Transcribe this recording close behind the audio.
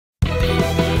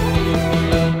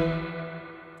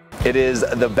It is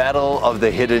the battle of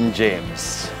the hidden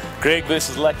gems. Greg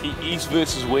versus Lucky, East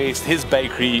versus West, his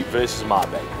bakery versus my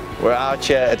bakery. We're out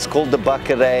here, it's called the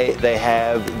Buckaree. They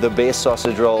have the best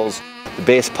sausage rolls, the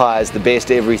best pies, the best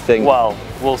everything. Well,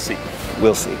 we'll see.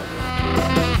 We'll see.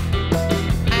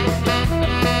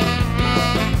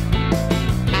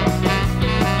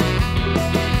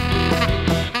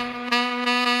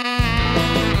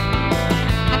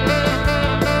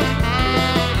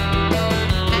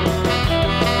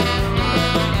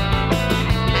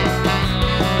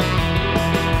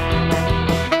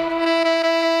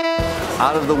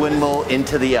 Out of the windmill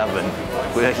into the oven.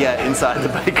 We're here inside the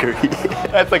bakery.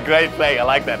 That's a great thing, I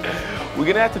like that. We're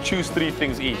gonna have to choose 3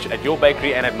 things each, at your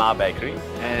bakery and at my bakery.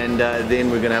 And then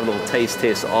we're gonna have a little taste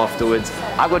test afterwards.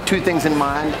 I've got 2 things in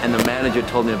mind, and the manager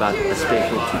told me about a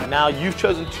specialty. Now you've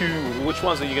chosen 2, which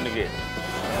ones are you gonna get?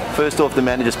 First off, the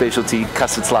manager specialty,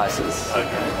 custard slices.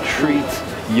 Okay.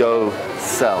 Treat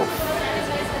yourself.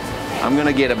 I'm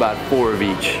gonna get about 4 of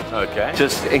each. Okay.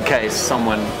 Just in case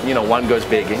someone, one goes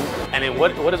begging. And then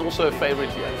what is also a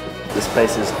favorite here? This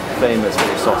place is famous for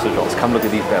their sausage rolls. Come look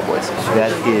at these bad boys.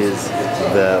 That is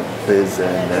the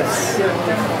business.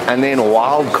 And then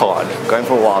wild card, going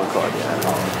for a wild card.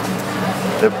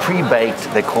 Yeah. They're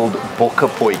pre-baked, they're called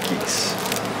bokapoikis.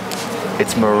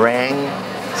 It's meringue,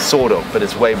 sort of, but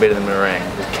it's way better than meringue.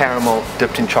 With caramel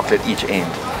dipped in chocolate each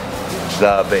end.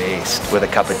 The best, with a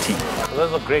cup of tea. So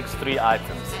those are Greg's 3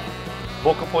 items.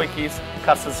 Bokapoikis,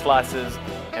 custard slices,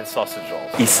 and sausage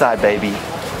rolls. East side, baby.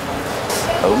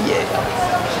 Oh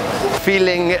yeah.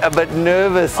 Feeling a bit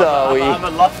nervous, are we? I'm a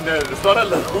lot nervous. Not a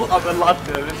little, I'm a lot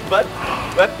nervous. But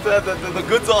the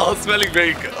goods are smelling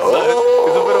very good.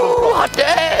 Oh, so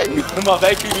dang! My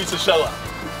bakery needs to show up.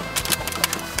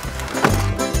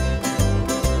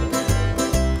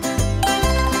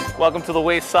 Welcome to the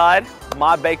West Side.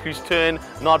 My bakery's turn,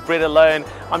 not bread alone.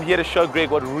 I'm here to show Greg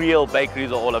what real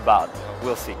bakeries are all about.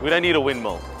 We'll see. We don't need a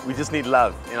windmill. We just need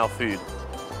love in our food.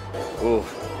 Ooh,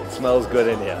 it smells good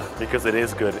in here. Because it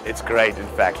is good. It's great, in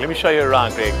fact. Let me show you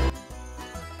around, Greg.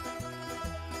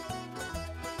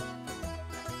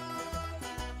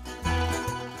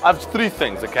 I have 3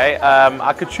 things, okay?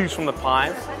 I could choose from the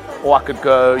pies, or I could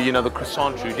go, the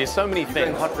croissant route. There's so many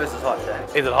things. Hot versus hot,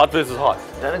 eh? Is it hot versus hot?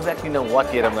 Don't exactly know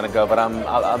what yet I'm going to go, but I'm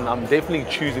definitely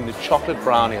choosing the chocolate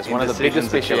brownie as one of the biggest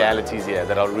specialities here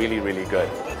that are really, really good.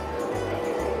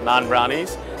 9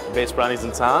 brownies, the best brownies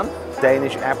in town.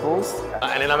 Danish apples.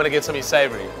 And then I'm going to get something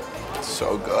savory.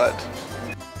 So good.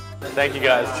 Thank you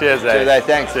guys. Cheers, eh? Cheers,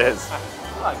 thanks. Cheers.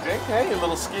 All right, Greg, hey, you a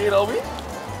little scared, are we?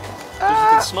 Because you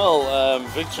can smell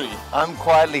victory. I'm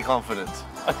quietly confident.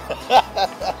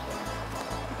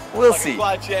 We'll see.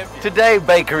 Today,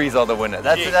 bakeries are the winner.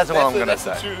 That's what I'm going to say.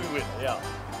 That's a true winner, yeah.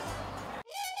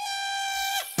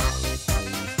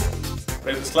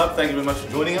 Breakfast Club, thank you very much for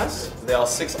joining us. There are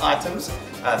 6 items,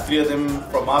 3 of them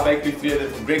from my bakery, 3 of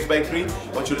them from Greg's bakery.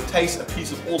 I want you to taste a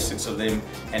piece of all 6 of them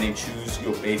and then choose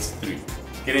your best 3.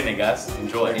 Get in there, guys.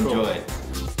 Enjoy. Enjoy.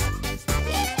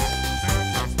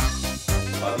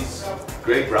 Are these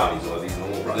Greg brownies or are these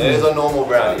normal brownies? Those are normal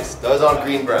brownies. Those aren't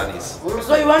green brownies.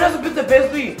 So you want us to pick the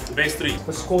best 3? The best 3.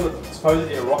 Let's call it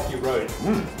supposedly a rocky road.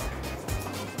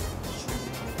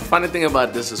 The funny thing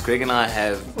about this is Greg and I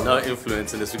have no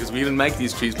influence in this because we didn't make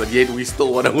these trees, but yet we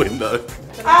still want to win though.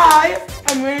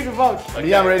 I'm ready to vote. Okay.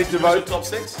 Yeah, I'm ready to vote. Your top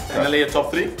 6 and then your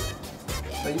top 3.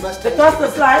 The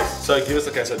custard slice. So give us,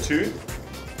 okay, so 2.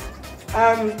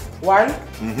 1. 1.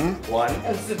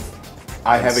 And 6.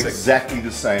 I have 6. exactly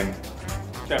the same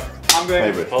Okay, I'm going.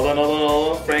 favorite. Hold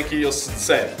on. Frankie, you're the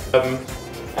same.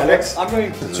 Alex, I'm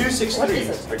going 2, 6, 3.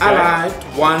 Okay. I like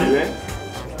 1, You in?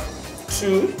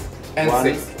 2, and 1.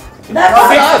 6.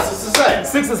 That's It's the same.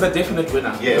 6 is a definite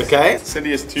winner. Yes. Okay.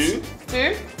 Cindy is 2.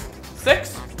 2,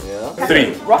 6.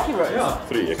 3. Rocky road. Yeah.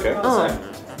 3, okay.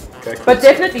 Okay, cool. But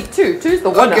definitely 2. 2's the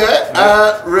winner.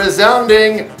 Okay,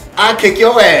 resounding, I kick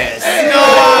your ass.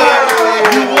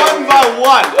 You won by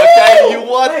 1, okay? You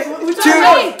won.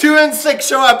 2 and 6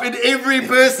 show up in every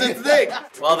person's thing.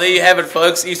 Well, there you have it,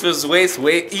 folks. East versus West,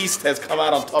 where East has come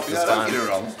out on top this Don't time. get it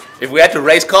wrong. If we had to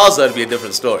race cars, though, it'd be a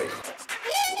different story.